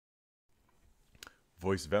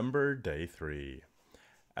VoiceVember Day 3.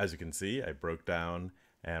 As you can see, I broke down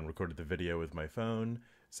and recorded the video with my phone,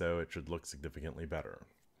 so it should look significantly better.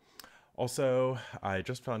 Also, I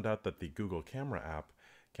just found out that the Google Camera app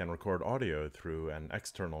can record audio through an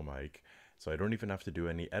external mic, so I don't even have to do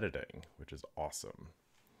any editing, which is awesome.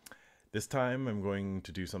 This time I'm going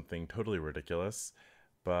to do something totally ridiculous,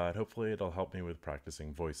 but hopefully it'll help me with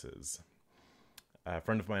practicing voices. A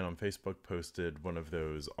friend of mine on Facebook posted one of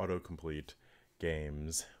those autocomplete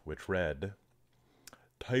games which read,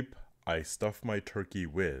 "Type 'I stuff my turkey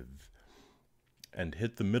with' and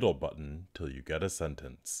hit the middle button till you get a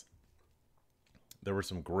sentence." There were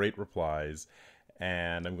some great replies,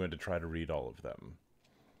 and I'm going to try to read all of them.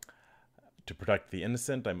 To protect the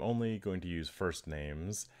innocent, I'm only going to use first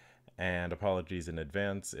names, and apologies in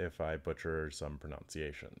advance if I butcher some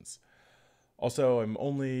pronunciations. Also, I'm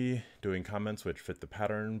only doing comments which fit the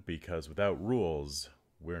pattern because without rules,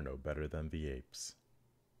 we're no better than the apes.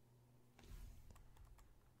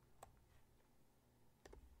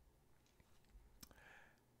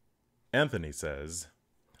 Anthony says,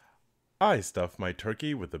 "I stuff my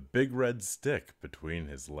turkey with a big red stick between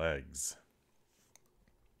his legs."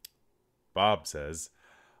 Bob says,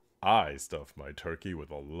 "I stuff my turkey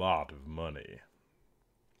with a lot of money."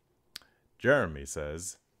 Jeremy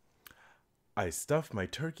says, "I stuff my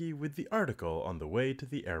turkey with the article on the way to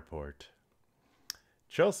the airport."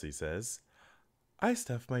 Chelsea says, "I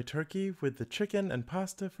stuff my turkey with the chicken and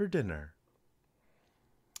pasta for dinner."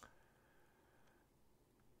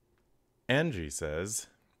 Angie says,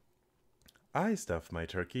 "I stuff my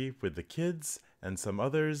turkey with the kids and some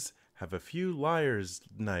others have a few liars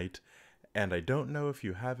night, and I don't know if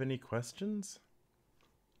you have any questions."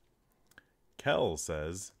 Kel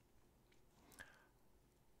says,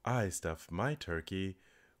 "I stuff my turkey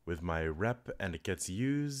with my rep and it gets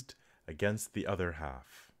used against the other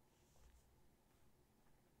half."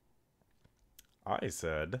 I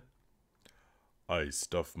said, "I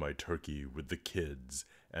stuff my turkey with the kids,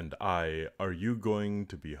 and are you going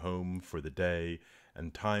to be home for the day,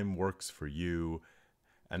 and time works for you,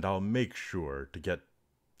 and I'll make sure to get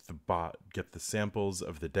the samples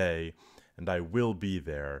of the day, and I will be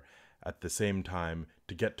there at the same time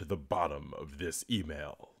to get to the bottom of this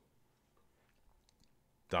email."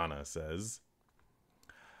 Donna says,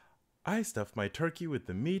 "I stuffed my turkey with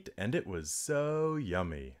the meat and it was so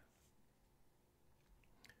yummy."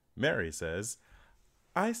 Mary says,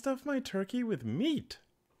 "I stuffed my turkey with meat."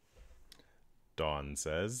 Dawn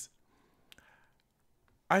says,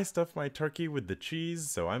 "I stuffed my turkey with the cheese,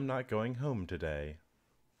 so I'm not going home today."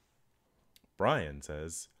 Brian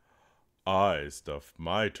says, "I stuffed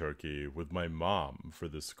my turkey with my mom for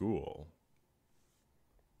the school."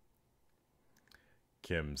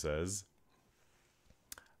 Kim says,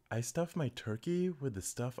 "I stuff my turkey with the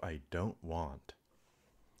stuff I don't want."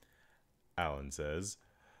 Alan says,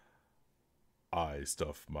 "I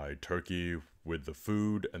stuff my turkey with the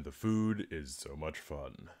food, and the food is so much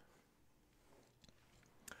fun."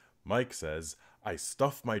 Mike says, "I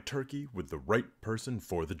stuff my turkey with the right person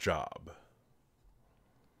for the job."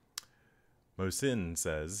 Mohsin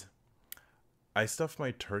says, "I stuff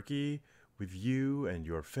my turkey with you and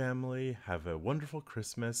your family. Have a wonderful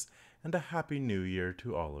Christmas and a Happy New Year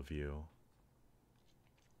to all of you."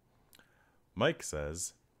 Mike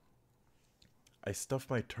says, "I stuff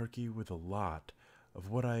my turkey with a lot of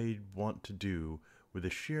what I want to do with a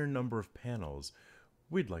sheer number of panels.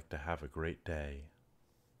 We'd like to have a great day."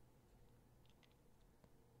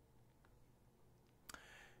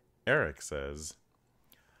 Eric says,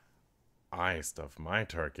 "I stuff my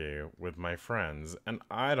turkey with my friends, and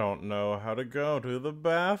I don't know how to go to the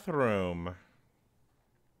bathroom."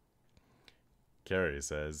 Carrie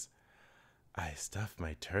says, "I stuff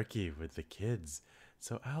my turkey with the kids,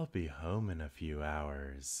 so I'll be home in a few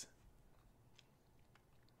hours."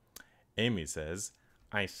 Amy says,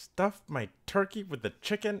 "I stuffed my turkey with the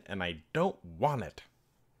chicken and I don't want it."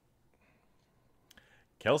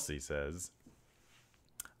 Kelsey says,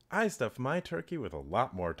 "I stuffed my turkey with a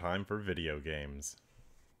lot more time for video games."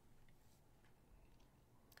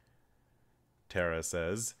 Tara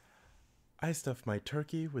says, "I stuffed my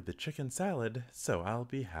turkey with the chicken salad, so I'll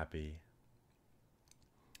be happy."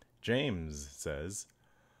 James says,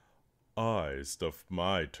 "I stuffed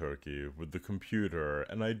my turkey with the computer,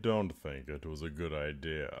 and I don't think it was a good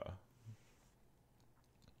idea."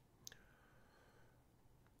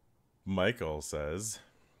 Michael says,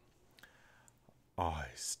 "I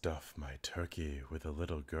stuffed my turkey with a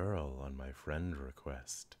little girl on my friend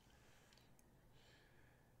request."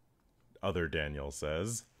 Other Daniel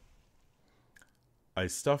says, "I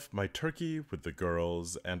stuffed my turkey with the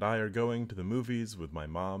girls, and I are going to the movies with my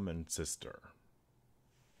mom and sister."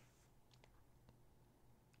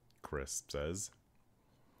 Chris says.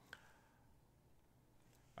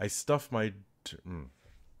 I stuff my...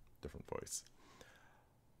 different voice.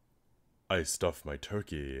 I stuff my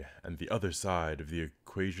turkey and the other side of the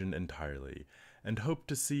equation entirely, and hope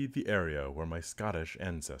to see the area where my Scottish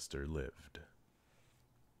ancestor lived.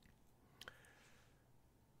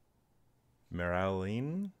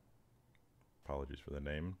 Meraline? Apologies for the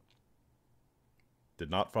name. Did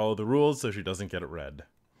not follow the rules, so she doesn't get it read.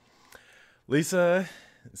 Lisa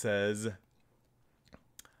says,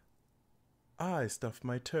 I stuffed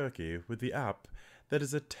my turkey with the app. That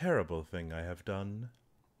is a terrible thing I have done.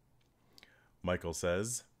 Michael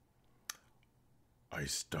says, I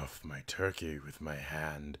stuffed my turkey with my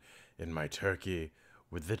hand in my turkey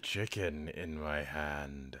with the chicken in my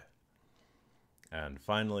hand. And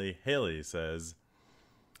finally, Haley says,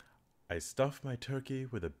 I stuffed my turkey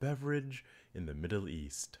with a beverage in the Middle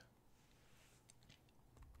East.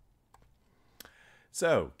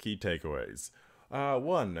 So, key takeaways.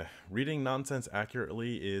 1. Reading nonsense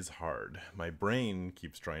accurately is hard. My brain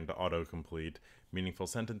keeps trying to autocomplete meaningful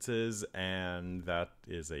sentences, and that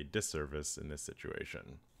is a disservice in this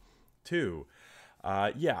situation. 2.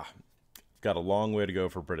 Got a long way to go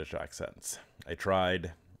for British accents. I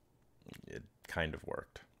tried. It kind of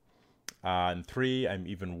worked. And 3, I'm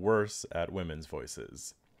even worse at women's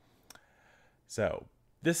voices. So,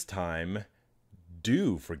 this time,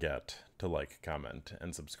 do forget to like, comment,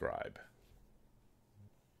 and subscribe.